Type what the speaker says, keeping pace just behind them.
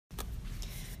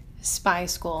Spy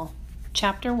School,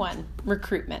 Chapter 1,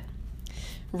 Recruitment.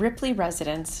 Ripley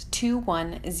Residence,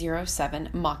 2107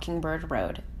 Mockingbird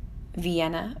Road,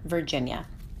 Vienna, Virginia,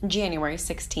 January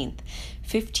 16th,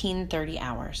 15:30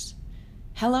 hours.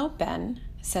 "Hello, Ben,"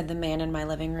 said the man in my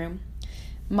living room.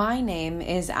 "My name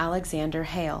is Alexander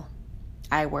Hale.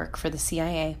 I work for the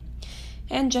CIA."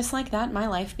 And just like that, my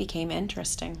life became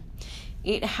interesting.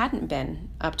 It hadn't been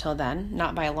up till then,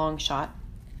 not by a long shot.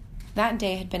 That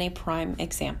day had been a prime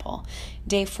example.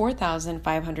 Day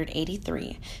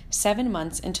 4583, 7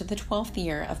 months into the 12th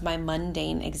year of my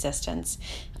mundane existence.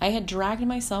 I had dragged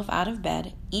myself out of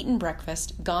bed, eaten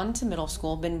breakfast, gone to middle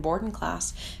school, been bored in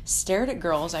class, stared at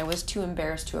girls I was too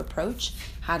embarrassed to approach,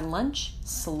 had lunch,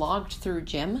 slogged through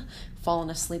gym, fallen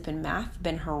asleep in math,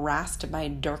 been harassed by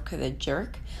Dirk the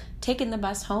Jerk, taken the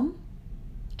bus home,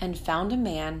 and found a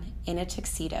man in a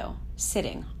tuxedo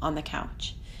sitting on the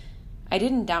couch. I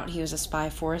didn't doubt he was a spy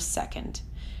for a second.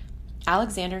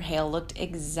 Alexander Hale looked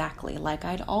exactly like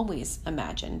I'd always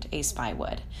imagined a spy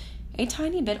would. A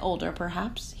tiny bit older,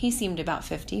 perhaps. He seemed about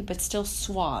 50, but still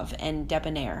suave and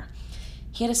debonair.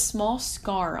 He had a small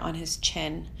scar on his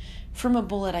chin, from a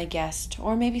bullet, I guessed,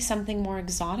 or maybe something more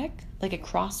exotic, like a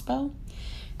crossbow.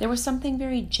 There was something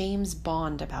very James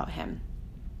Bond about him.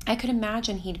 I could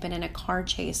imagine he'd been in a car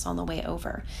chase on the way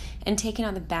over and taken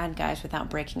out the bad guys without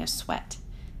breaking a sweat.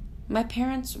 My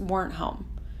parents weren't home.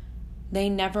 They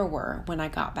never were when I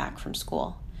got back from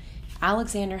school.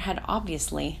 Alexander had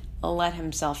obviously let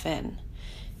himself in.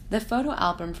 The photo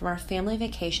album from our family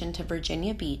vacation to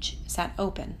Virginia Beach sat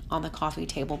open on the coffee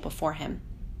table before him.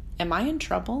 "Am I in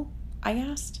trouble?" I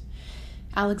asked.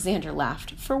 Alexander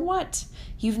laughed. "For what?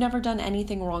 You've never done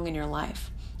anything wrong in your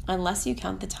life, unless you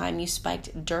count the time you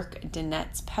spiked Dirk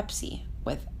Dinette's Pepsi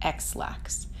with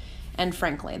X-Lax. And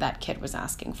frankly, that kid was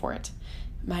asking for it."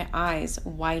 My eyes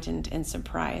widened in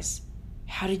surprise.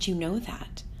 "How did you know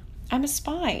that?" "I'm a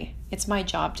spy. It's my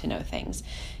job to know things.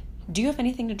 Do you have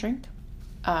anything to drink?"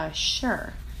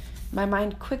 Sure." My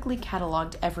mind quickly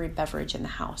cataloged every beverage in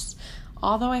the house.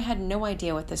 Although I had no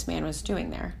idea what this man was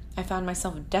doing there, I found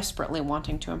myself desperately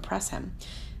wanting to impress him.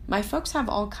 "My folks have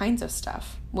all kinds of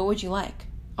stuff. What would you like?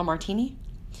 A martini?"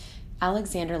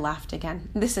 Alexander laughed again.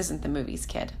 "This isn't the movies,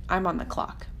 kid. I'm on the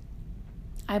clock."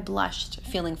 I blushed,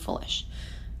 feeling foolish.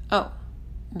 "Oh,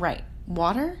 right.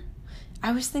 Water?"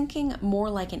 I was thinking more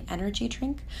like an energy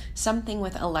drink, something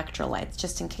with electrolytes,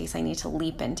 just in case I need to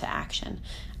leap into action.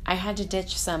 I had to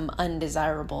ditch some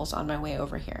undesirables on my way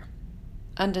over here.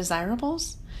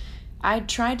 Undesirables? I'd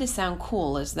tried to sound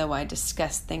cool, as though I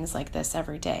discussed things like this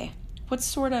every day. What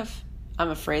sort of... I'm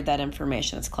afraid that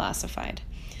information is classified.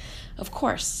 "Of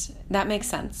course, that makes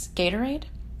sense. Gatorade?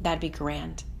 That'd be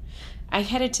grand." I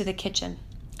headed to the kitchen.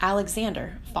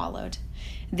 Alexander followed.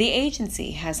 "The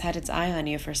agency has had its eye on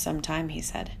you for some time," he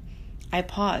said. I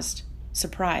paused,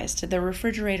 surprised, the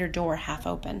refrigerator door half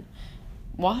open.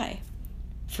 "Why?"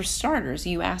 "For starters,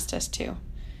 you asked us to."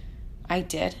 "I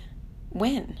did?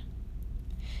 When?"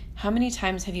 "How many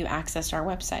times have you accessed our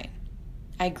website?"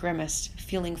 I grimaced,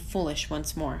 feeling foolish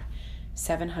once more.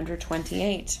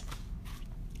 728.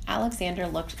 Alexander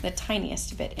looked the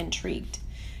tiniest bit intrigued.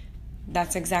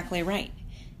 "That's exactly right.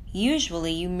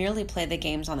 Usually you merely play the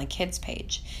games on the kids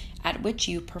page, at which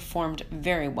you performed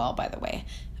very well, by the way,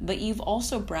 but you've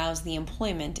also browsed the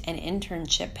employment and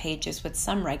internship pages with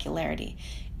some regularity.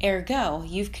 Ergo,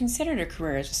 you've considered a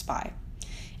career as a spy.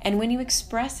 And when you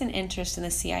express an interest in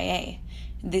the CIA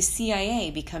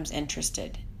becomes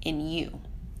interested in you."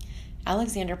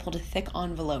 Alexander pulled a thick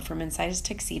envelope from inside his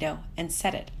tuxedo and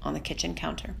set it on the kitchen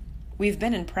counter. "We've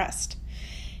been impressed."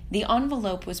 The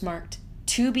envelope was marked,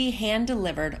 "To be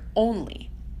hand-delivered only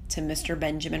to Mr.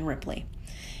 Benjamin Ripley."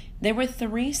 There were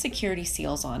 3 security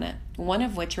seals on it, one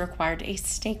of which required a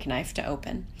steak knife to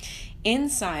open.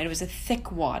 Inside was a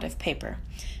thick wad of paper.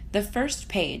 The first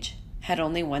page had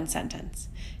only one sentence: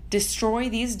 "Destroy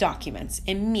these documents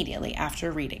immediately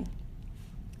after reading."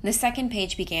 The second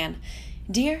page began,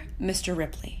 "Dear Mr.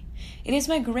 Ripley, it is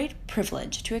my great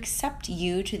privilege to accept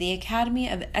you to the Academy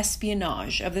of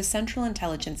Espionage of the Central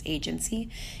Intelligence Agency,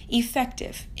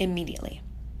 effective immediately."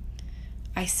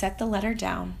 I set the letter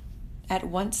down, at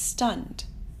once stunned,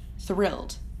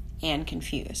 thrilled, and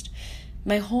confused.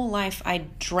 My whole life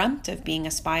I'd dreamt of being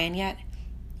a spy, and yet...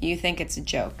 "You think it's a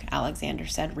joke," Alexander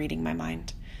said, reading my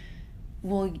mind.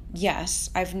 "Well, yes,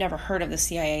 I've never heard of the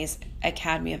CIA's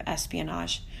Academy of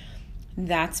Espionage."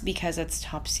 "That's because it's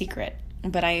top secret.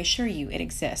 But I assure you it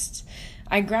exists.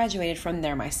 I graduated from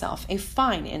there myself, a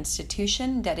fine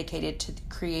institution dedicated to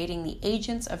creating the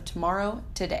agents of tomorrow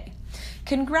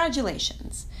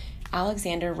today.'Congratulations!'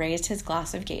 Alexander raised his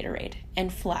glass of Gatorade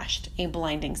and flashed a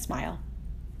blinding smile.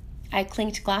 I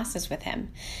clinked glasses with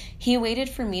him. He waited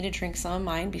for me to drink some of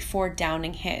mine before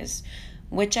downing his,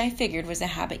 which I figured was a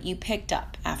habit you picked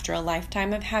up after a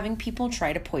lifetime of having people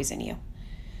try to poison you.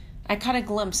 I caught a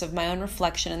glimpse of my own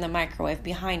reflection in the microwave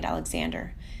behind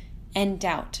Alexander, and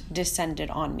doubt descended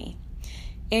on me.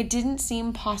 It didn't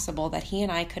seem possible that he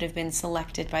and I could have been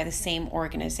selected by the same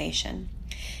organization.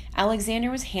 Alexander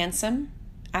was handsome,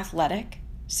 athletic,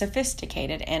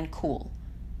 sophisticated, and cool.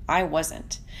 I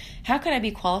wasn't. How could I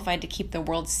be qualified to keep the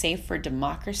world safe for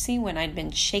democracy when I'd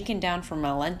been shaken down for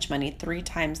my lunch money 3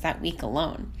 times that week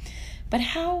alone? But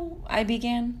how, I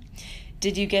began.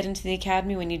 Did you get into the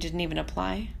academy when you didn't even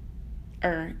apply?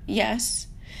 Yes.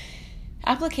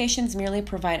 Applications merely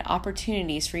provide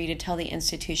opportunities for you to tell the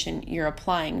institution you're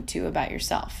applying to about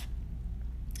yourself.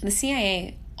 The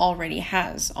CIA already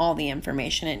has all the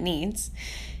information it needs.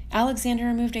 Alexander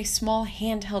removed a small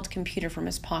handheld computer from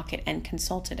his pocket and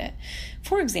consulted it.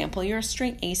 For example, you're a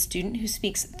straight A student who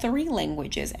speaks 3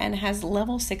 languages and has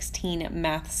level 16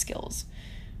 math skills.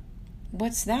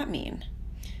 What's that mean?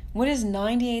 What is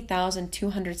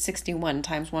 98,261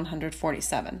 times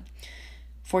 147?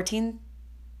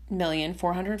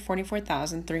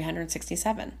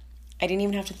 14,444,367. I didn't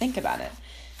even have to think about it.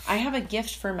 I have a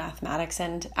gift for mathematics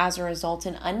and, as a result,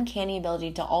 an uncanny ability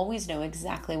to always know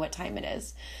exactly what time it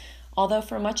is. Although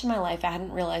for much of my life I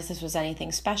hadn't realized this was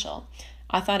anything special.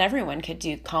 I thought everyone could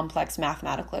do complex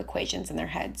mathematical equations in their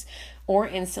heads, or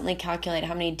instantly calculate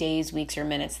how many days, weeks, or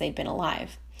minutes they'd been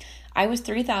alive. I was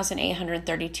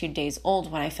 3,832 days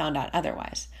old when I found out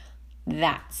otherwise.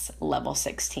 That's level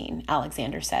 16,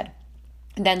 Alexander said,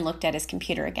 then looked at his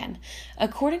computer again.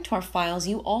 According to our files,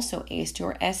 you also aced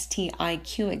your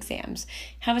STIQ exams,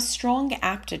 have a strong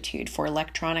aptitude for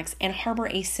electronics, and harbor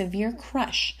a severe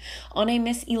crush on a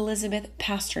Miss Elizabeth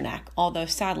Pasternak, although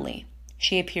sadly,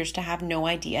 she appears to have no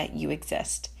idea you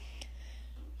exist.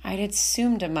 I'd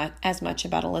assumed as much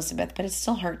about Elizabeth, but it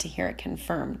still hurt to hear it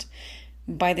confirmed.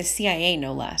 By the CIA,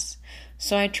 no less.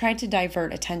 So I tried to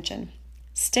divert attention.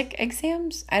 Stick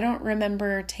exams? I don't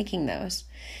remember taking those.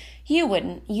 You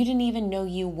wouldn't. You didn't even know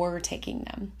you were taking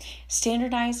them.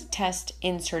 Standardized Test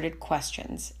Inserted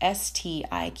Questions,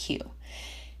 STIQ.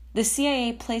 The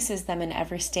CIA places them in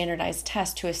every standardized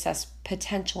test to assess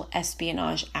potential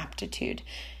espionage aptitude.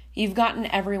 You've gotten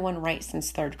everyone right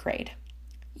since 3rd grade.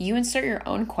 You insert your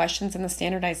own questions in the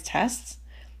standardized tests?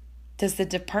 Does the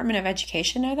Department of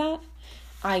Education know that?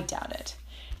 I doubt it.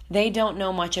 They don't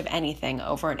know much of anything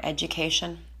over at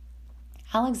education.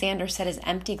 Alexander set his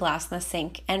empty glass in the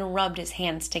sink and rubbed his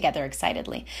hands together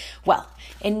excitedly. Well,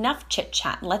 enough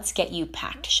chit-chat. Let's get you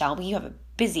packed, shall we? You have a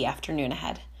busy afternoon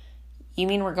ahead. You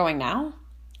mean we're going now?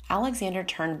 Alexander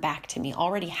turned back to me,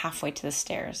 already halfway to the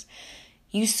stairs.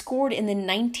 You scored in the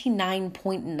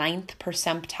 99.9th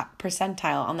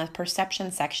percentile on the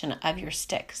perception section of your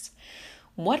sticks.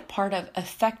 What part of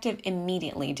effective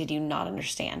immediately did you not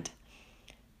understand?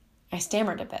 I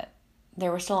stammered a bit.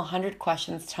 There were still 100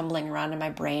 questions tumbling around in my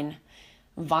brain,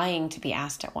 vying to be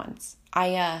asked at once.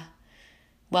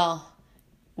 Well,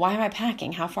 why am I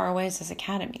packing? How far away is this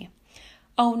academy?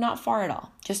 Oh, not far at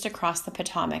all, just across the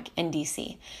Potomac in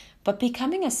D.C. But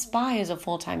becoming a spy is a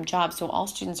full-time job, so all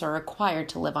students are required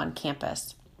to live on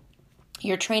campus.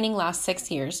 Your training lasts 6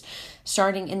 years,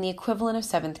 starting in the equivalent of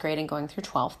 7th grade and going through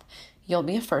 12th. You'll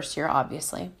be a first year,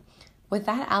 obviously. With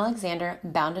that, Alexander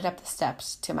bounded up the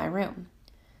steps to my room.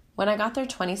 When I got there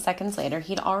 20 seconds later,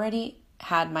 he'd already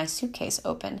had my suitcase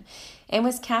open and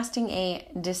was casting a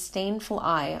disdainful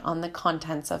eye on the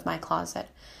contents of my closet.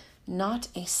 Not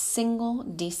a single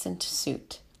decent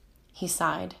suit. He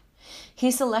sighed.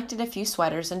 He selected a few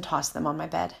sweaters and tossed them on my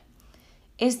bed.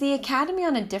 Is the academy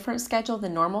on a different schedule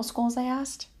than normal schools? I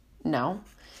asked. No.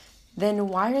 Then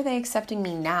why are they accepting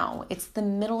me now? It's the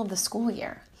middle of the school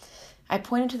year. I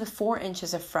pointed to the 4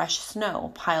 inches of fresh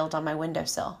snow piled on my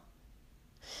windowsill.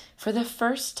 For the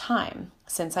first time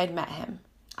since I'd met him,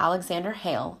 Alexander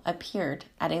Hale appeared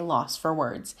at a loss for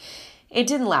words. It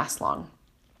didn't last long,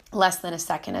 less than a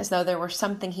second, as though there were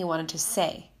something he wanted to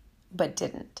say, but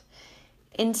didn't.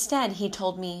 Instead, he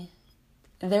told me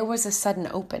there was a sudden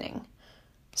opening.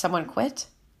 Someone quit?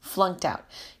 Flunked out.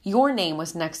 Your name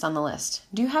was next on the list.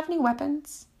 Do you have any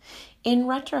weapons? In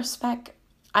retrospect,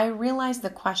 I realized the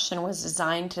question was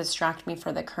designed to distract me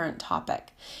from the current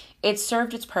topic. It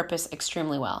served its purpose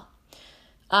extremely well.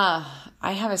 I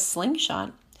have a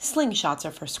slingshot. Slingshots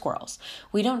are for squirrels.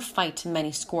 We don't fight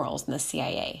many squirrels in the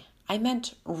CIA. I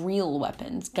meant real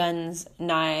weapons, guns,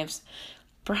 knives,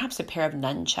 perhaps a pair of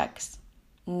nunchucks.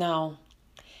 No.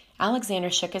 Alexander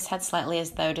shook his head slightly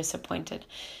as though disappointed.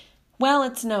 Well,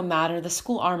 it's no matter. The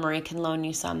school armory can loan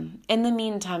you some. In the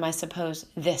meantime, I suppose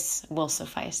this will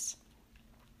suffice.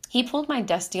 He pulled my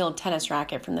dusty old tennis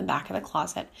racket from the back of the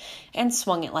closet and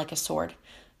swung it like a sword,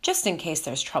 just in case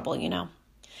there's trouble, you know.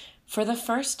 For the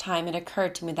first time, it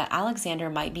occurred to me that Alexander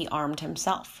might be armed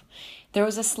himself. There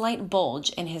was a slight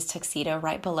bulge in his tuxedo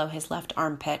right below his left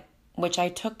armpit, which I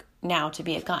took now to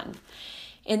be a gun.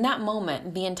 In that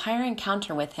moment, the entire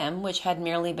encounter with him, which had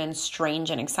merely been strange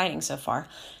and exciting so far,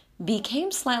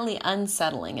 became slightly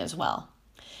unsettling as well.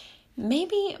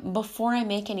 Maybe before I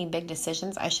make any big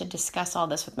decisions, I should discuss all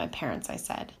this with my parents, I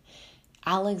said.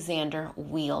 Alexander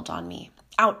wheeled on me.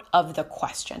 Out of the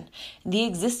question. The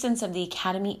existence of the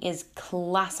academy is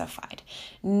classified.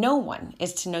 No one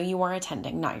is to know you are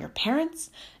attending. Not your parents,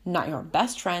 not your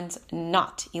best friends,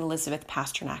 not Elizabeth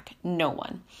Pasternak. No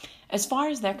one. As far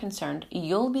as they're concerned,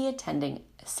 you'll be attending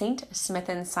St.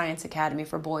 Smithens Science Academy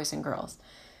for boys and girls.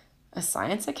 A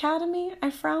science academy? I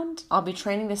frowned. I'll be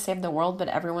training to save the world, but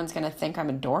everyone's going to think I'm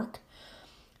a dork.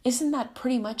 Isn't that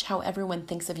pretty much how everyone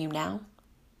thinks of you now?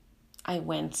 I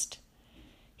winced.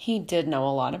 He did know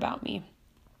a lot about me.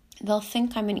 They'll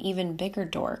think I'm an even bigger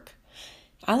dork.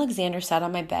 Alexander sat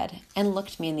on my bed and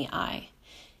looked me in the eye.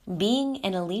 Being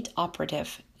an elite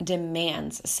operative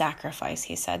demands sacrifice,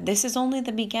 he said. This is only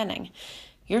the beginning.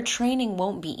 Your training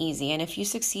won't be easy, and if you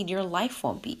succeed, your life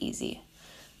won't be easy.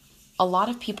 A lot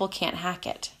of people can't hack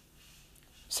it.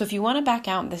 So if you want to back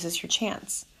out, this is your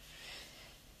chance.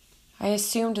 I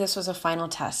assumed this was a final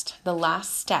test, the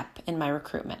last step in my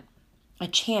recruitment. A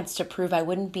chance to prove I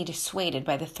wouldn't be dissuaded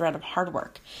by the threat of hard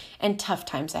work and tough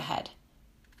times ahead.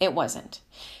 It wasn't.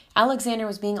 Alexander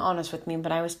was being honest with me,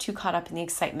 but I was too caught up in the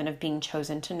excitement of being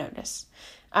chosen to notice.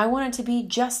 I wanted to be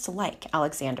just like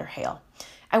Alexander Hale.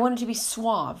 I wanted to be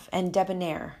suave and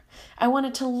debonair. I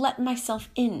wanted to let myself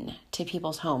in to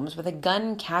people's homes with a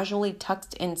gun casually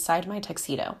tucked inside my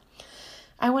tuxedo.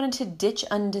 I wanted to ditch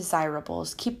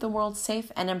undesirables, keep the world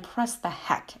safe, and impress the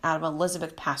heck out of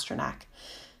Elizabeth Pasternak.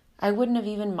 I wouldn't have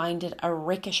even minded a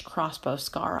rakish crossbow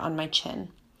scar on my chin.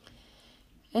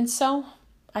 And so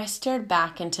I stared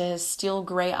back into his steel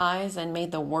gray eyes and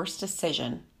made the worst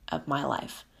decision of my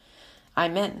life.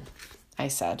 I'm in, I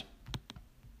said.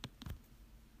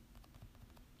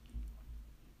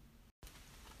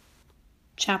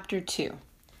 Chapter 2.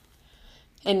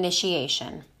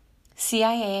 Initiation.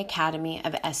 CIA Academy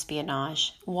of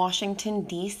Espionage, Washington,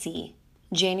 D.C.,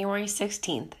 January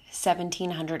 16th,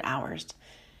 1700 hours.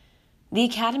 The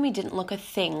academy didn't look a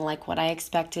thing like what I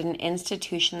expected an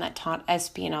institution that taught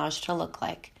espionage to look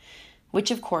like,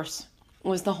 which, of course,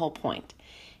 was the whole point.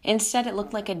 Instead, it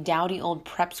looked like a dowdy old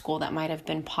prep school that might have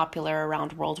been popular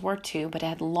around World War II, but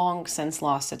had long since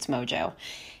lost its mojo.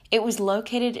 It was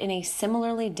located in a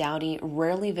similarly dowdy,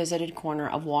 rarely visited corner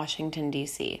of Washington,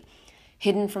 D.C.,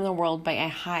 hidden from the world by a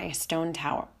high stone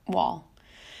tower wall.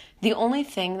 The only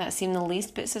thing that seemed the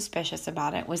least bit suspicious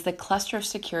about it was the cluster of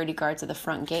security guards at the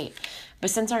front gate.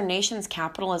 But since our nation's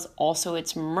capital is also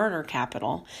its murder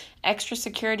capital, extra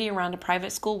security around a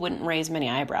private school wouldn't raise many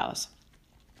eyebrows.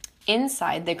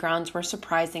 Inside, the grounds were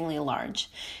surprisingly large.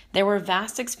 There were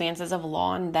vast expanses of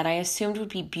lawn that I assumed would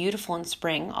be beautiful in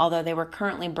spring, although they were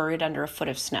currently buried under a foot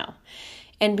of snow.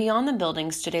 And beyond the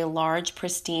building stood a large,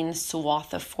 pristine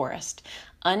swath of forest,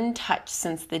 untouched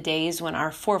since the days when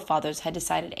our forefathers had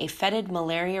decided a fetid,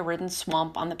 malaria-ridden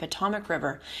swamp on the Potomac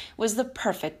River was the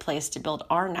perfect place to build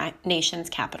our nation's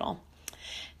capital.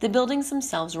 The buildings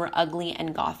themselves were ugly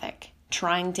and Gothic,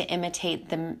 trying to imitate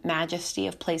the majesty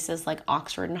of places like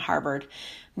Oxford and Harvard,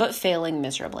 but failing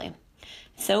miserably.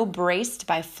 So braced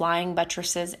by flying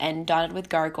buttresses and dotted with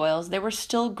gargoyles, they were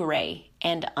still gray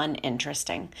and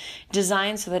uninteresting,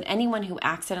 designed so that anyone who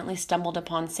accidentally stumbled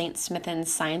upon St. Smithens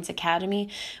Science Academy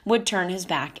would turn his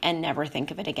back and never think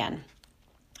of it again.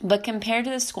 But compared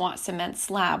to the squat cement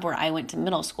slab where I went to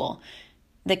middle school,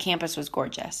 the campus was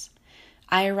gorgeous.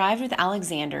 I arrived with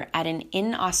Alexander at an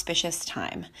inauspicious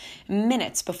time,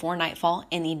 minutes before nightfall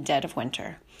in the dead of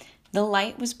winter. The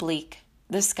light was bleak,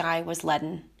 the sky was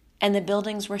leaden, and the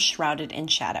buildings were shrouded in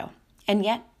shadow. And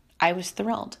yet, I was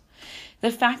thrilled.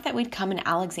 The fact that we'd come in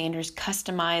Alexander's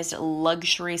customized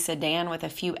luxury sedan with a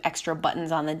few extra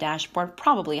buttons on the dashboard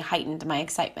probably heightened my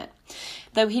excitement,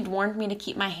 though he'd warned me to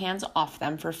keep my hands off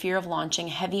them for fear of launching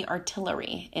heavy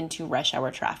artillery into rush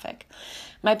hour traffic.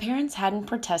 My parents hadn't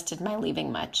protested my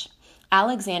leaving much.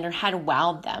 Alexander had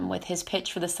wowed them with his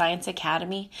pitch for the Science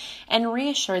Academy and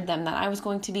reassured them that I was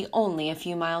going to be only a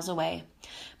few miles away.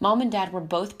 Mom and Dad were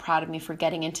both proud of me for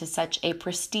getting into such a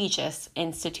prestigious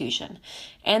institution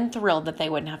and thrilled that they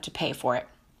wouldn't have to pay for it.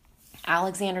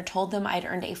 Alexander told them I'd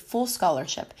earned a full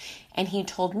scholarship, and he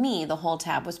told me the whole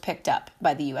tab was picked up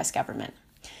by the U.S. government.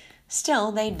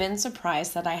 Still, they'd been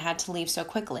surprised that I had to leave so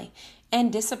quickly,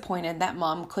 and disappointed that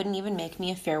Mom couldn't even make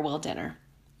me a farewell dinner.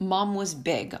 Mom was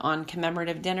big on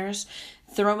commemorative dinners,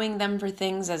 throwing them for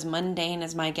things as mundane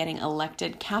as my getting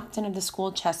elected captain of the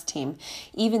school chess team,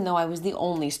 even though I was the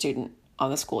only student on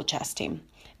the school chess team.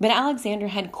 But Alexander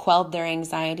had quelled their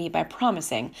anxiety by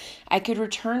promising I could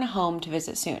return home to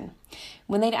visit soon.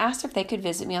 When they'd asked if they could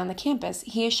visit me on the campus,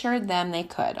 he assured them they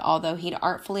could, although he'd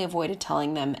artfully avoided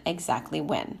telling them exactly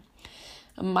when.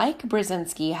 Mike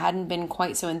Brzezinski hadn't been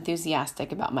quite so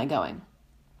enthusiastic about my going.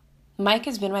 Mike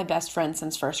has been my best friend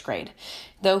since first grade,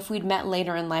 though if we'd met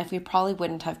later in life, we probably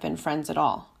wouldn't have been friends at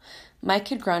all. Mike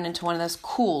had grown into one of those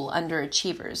cool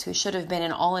underachievers who should have been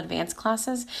in all advanced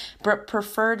classes, but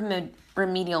preferred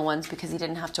remedial ones because he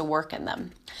didn't have to work in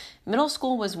them. Middle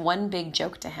school was one big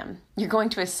joke to him. "You're going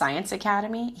to a science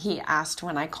academy?" he asked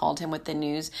when I called him with the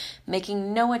news,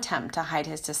 making no attempt to hide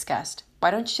his disgust. "Why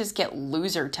don't you just get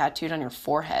loser tattooed on your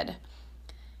forehead?"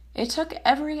 It took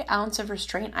every ounce of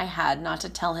restraint I had not to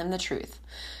tell him the truth.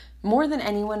 More than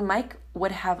anyone, Mike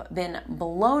would have been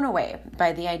blown away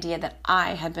by the idea that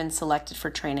I had been selected for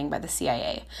training by the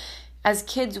CIA. As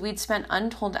kids, we'd spent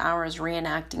untold hours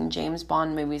reenacting James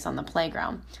Bond movies on the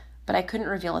playground, but I couldn't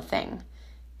reveal a thing.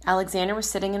 Alexander was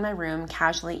sitting in my room,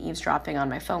 casually eavesdropping on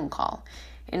my phone call.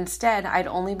 Instead, I'd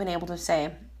only been able to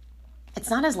say, "It's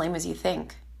not as lame as you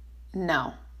think."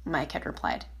 "No," Mike had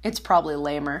replied. "It's probably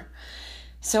lamer."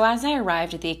 So as I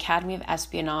arrived at the Academy of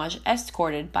Espionage,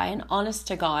 escorted by an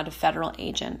honest-to-God federal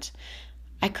agent,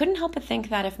 I couldn't help but think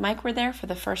that if Mike were there for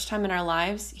the first time in our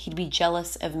lives, he'd be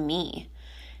jealous of me.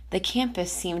 The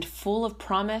campus seemed full of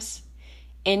promise,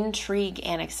 intrigue,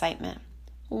 and excitement.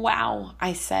 "Wow,"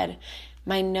 I said,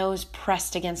 my nose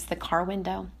pressed against the car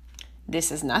window.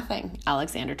 "This is nothing,"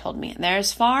 Alexander told me.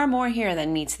 "There's far more here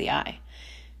than meets the eye."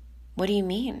 "What do you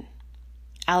mean?"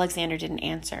 Alexander didn't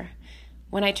answer.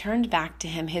 When I turned back to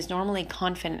him, his normally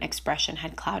confident expression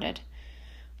had clouded.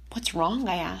 "What's wrong?"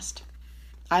 I asked.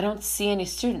 "I don't see any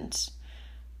students."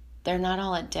 "They're not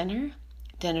all at dinner?"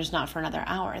 "Dinner's not for another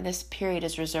hour. This period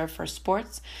is reserved for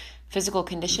sports, physical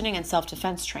conditioning, and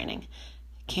self-defense training.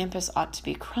 Campus ought to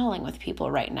be crawling with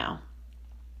people right now."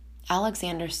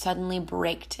 Alexander suddenly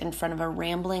braked in front of a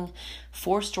rambling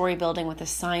 4-story building with a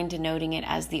sign denoting it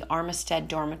as the Armistead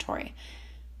Dormitory.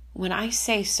 "When I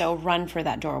say so, run for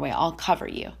that doorway. I'll cover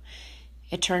you."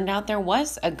 It turned out there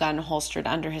was a gun holstered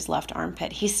under his left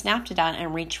armpit. He snapped it out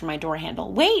and reached for my door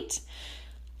handle. "Wait!"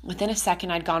 Within a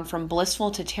second, I'd gone from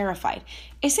blissful to terrified.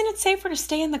 "Isn't it safer to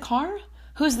stay in the car?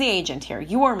 Who's the agent here,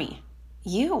 you or me?"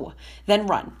 "You." "Then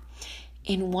run."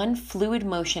 In one fluid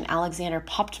motion, Alexander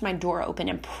popped my door open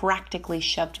and practically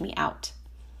shoved me out.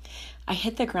 I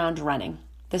hit the ground running.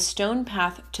 The stone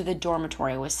path to the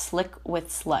dormitory was slick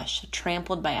with slush,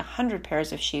 trampled by 100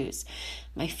 pairs of shoes.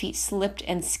 My feet slipped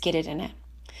and skidded in it.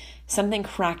 Something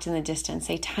cracked in the distance.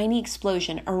 A tiny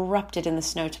explosion erupted in the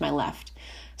snow to my left.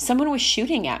 Someone was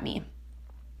shooting at me.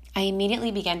 I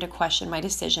immediately began to question my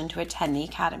decision to attend the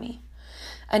academy.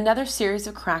 Another series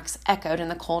of cracks echoed in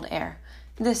the cold air,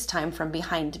 this time from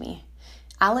behind me.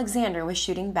 Alexander was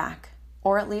shooting back,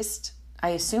 or at least I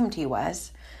assumed he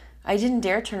was. I didn't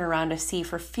dare turn around to see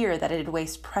for fear that it'd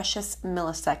waste precious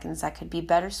milliseconds that could be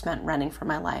better spent running for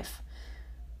my life.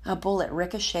 A bullet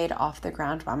ricocheted off the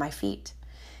ground by my feet.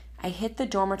 I hit the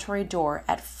dormitory door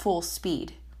at full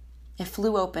speed. It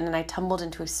flew open and I tumbled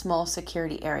into a small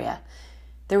security area.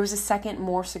 There was a second,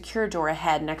 more secure door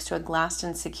ahead next to a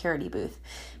glassed-in security booth,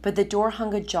 but the door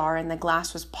hung ajar and the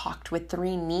glass was pocked with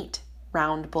 3 neat,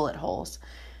 round bullet holes.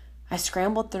 I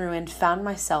scrambled through and found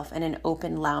myself in an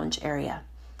open lounge area.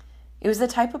 It was the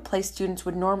type of place students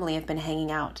would normally have been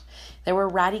hanging out. There were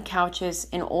ratty couches,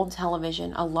 an old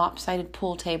television, a lopsided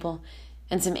pool table,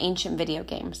 and some ancient video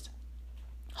games.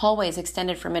 Hallways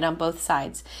extended from it on both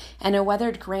sides, and a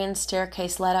weathered grand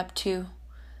staircase led up to...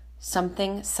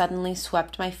 Something suddenly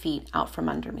swept my feet out from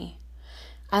under me.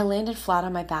 I landed flat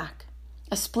on my back.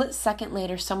 A split second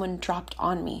later, someone dropped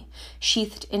on me,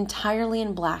 sheathed entirely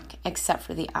in black except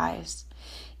for the eyes.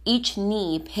 Each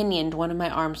knee pinioned one of my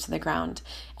arms to the ground.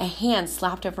 A hand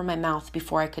slapped over my mouth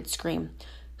before I could scream.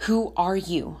 "Who are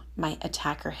you?" my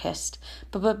attacker hissed.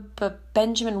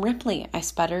 Benjamin Ripley," I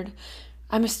sputtered.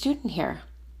 "I'm a student here."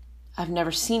 "I've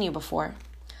never seen you before."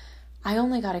 "I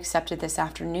only got accepted this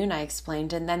afternoon," I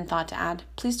explained, and then thought to add,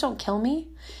 "Please don't kill me."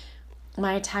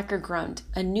 My attacker groaned.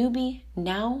 "A newbie?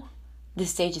 Now?" The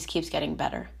stage just keeps getting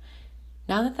better.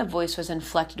 Now that the voice was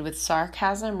inflected with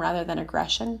sarcasm rather than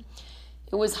aggression,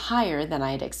 it was higher than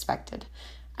I had expected.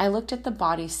 I looked at the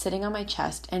body sitting on my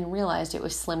chest and realized it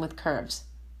was slim with curves.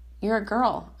 "You're a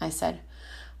girl," I said.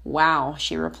 "Wow,"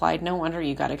 she replied. "No wonder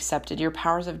you got accepted. Your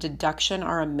powers of deduction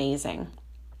are amazing."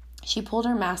 She pulled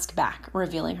her mask back,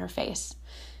 revealing her face.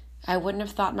 I wouldn't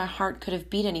have thought my heart could have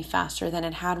beat any faster than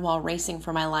it had while racing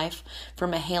for my life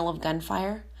from a hail of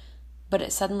gunfire, but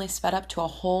it suddenly sped up to a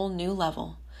whole new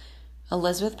level.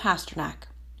 Elizabeth Pasternak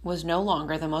was no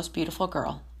longer the most beautiful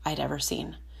girl I'd ever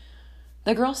seen.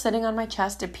 The girl sitting on my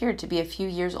chest appeared to be a few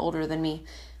years older than me,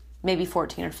 maybe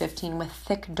 14 or 15, with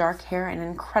thick dark hair and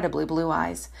incredibly blue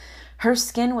eyes. Her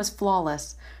skin was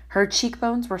flawless, her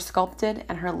cheekbones were sculpted,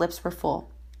 and her lips were full.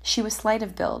 She was slight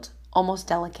of build, almost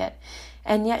delicate,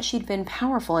 and yet she'd been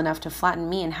powerful enough to flatten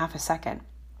me in half a second.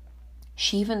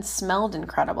 She even smelled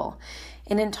incredible,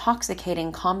 an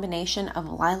intoxicating combination of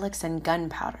lilacs and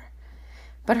gunpowder.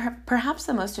 But perhaps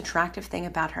the most attractive thing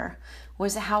about her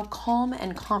was how calm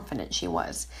and confident she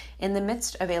was in the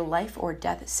midst of a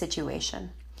life-or-death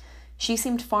situation. She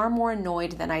seemed far more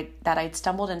annoyed that I'd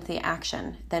stumbled into the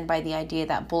action than by the idea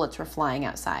that bullets were flying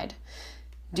outside.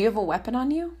 "Do you have a weapon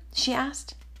on you?" she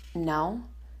asked. "No."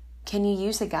 "Can you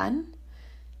use a gun?"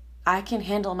 "I can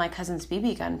handle my cousin's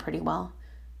BB gun pretty well."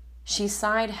 She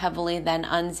sighed heavily, then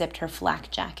unzipped her flak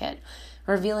jacket,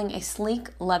 revealing a sleek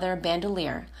leather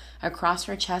bandolier across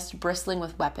her chest bristling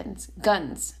with weapons,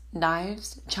 guns,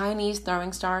 knives, Chinese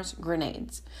throwing stars,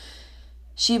 grenades.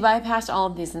 She bypassed all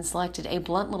of these and selected a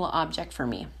blunt little object for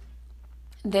me.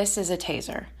 "This is a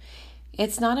taser.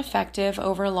 It's not effective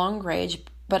over long range,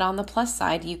 but on the plus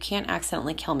side, you can't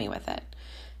accidentally kill me with it."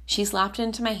 She slapped it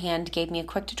into my hand, gave me a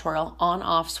quick tutorial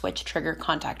on-off switch trigger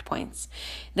contact points,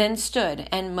 then stood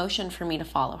and motioned for me to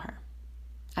follow her.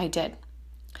 I did.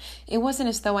 It wasn't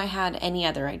as though I had any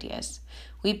other ideas.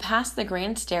 We passed the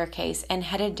grand staircase and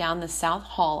headed down the south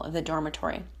hall of the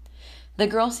dormitory. The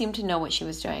girl seemed to know what she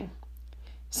was doing,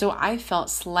 so I felt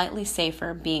slightly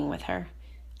safer being with her.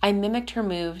 I mimicked her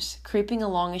moves, creeping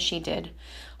along as she did,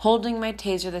 holding my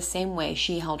taser the same way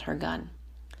she held her gun.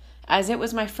 As it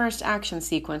was my first action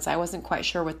sequence, I wasn't quite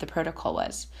sure what the protocol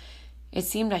was. It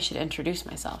seemed I should introduce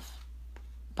myself.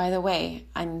 "By the way,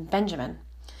 I'm Benjamin."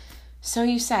 "So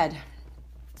you said.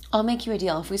 I'll make you a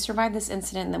deal. If we survive this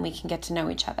incident, then we can get to know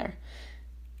each other."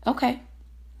 "Okay.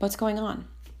 What's going on?"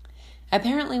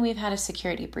 "Apparently we've had a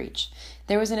security breach.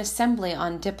 There was an assembly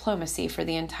on diplomacy for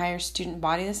the entire student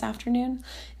body this afternoon.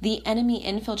 The enemy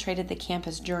infiltrated the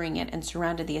campus during it and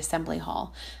surrounded the assembly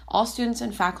hall. All students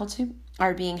and faculty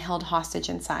are being held hostage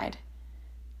inside."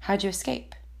 "How'd you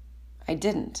escape?" "I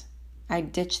didn't. I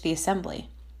ditched the assembly.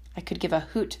 I could give a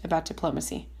hoot about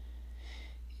diplomacy."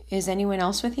 "Is anyone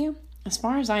else with you?" "As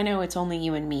far as I know, it's only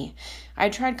you and me. I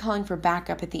tried calling for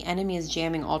backup, but the enemy is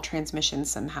jamming all transmissions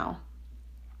somehow."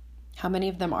 "How many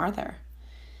of them are there?"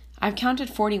 "I've counted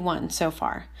 41 so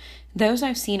far. Those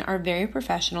I've seen are very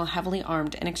professional, heavily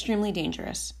armed, and extremely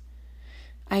dangerous."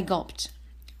 I gulped.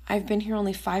 I've been here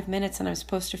only 5 minutes and I'm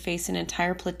supposed to face an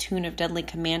entire platoon of deadly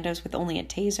commandos with only a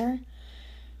taser?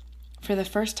 For the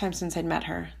first time since I'd met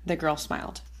her, the girl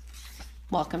smiled.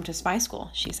 "Welcome to spy school,"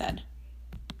 she said.